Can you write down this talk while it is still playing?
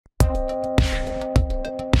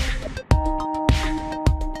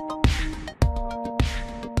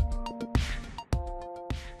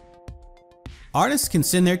Artists can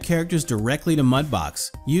send their characters directly to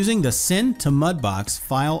Mudbox using the Send to Mudbox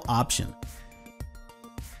file option.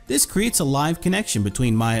 This creates a live connection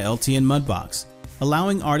between Maya LT and Mudbox,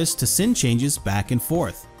 allowing artists to send changes back and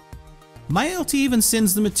forth. Maya LT even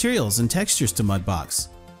sends the materials and textures to Mudbox.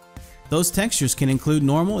 Those textures can include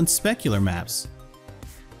normal and specular maps.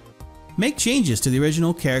 Make changes to the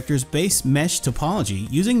original character's base mesh topology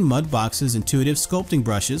using Mudbox's intuitive sculpting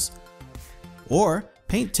brushes, or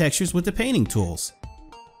paint textures with the painting tools.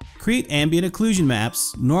 Create ambient occlusion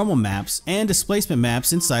maps, normal maps, and displacement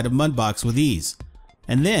maps inside of Mudbox with ease.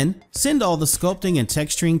 And then send all the sculpting and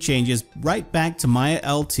texturing changes right back to Maya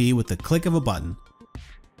LT with the click of a button.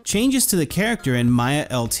 Changes to the character in Maya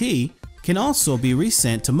LT can also be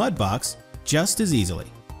resent to Mudbox just as easily.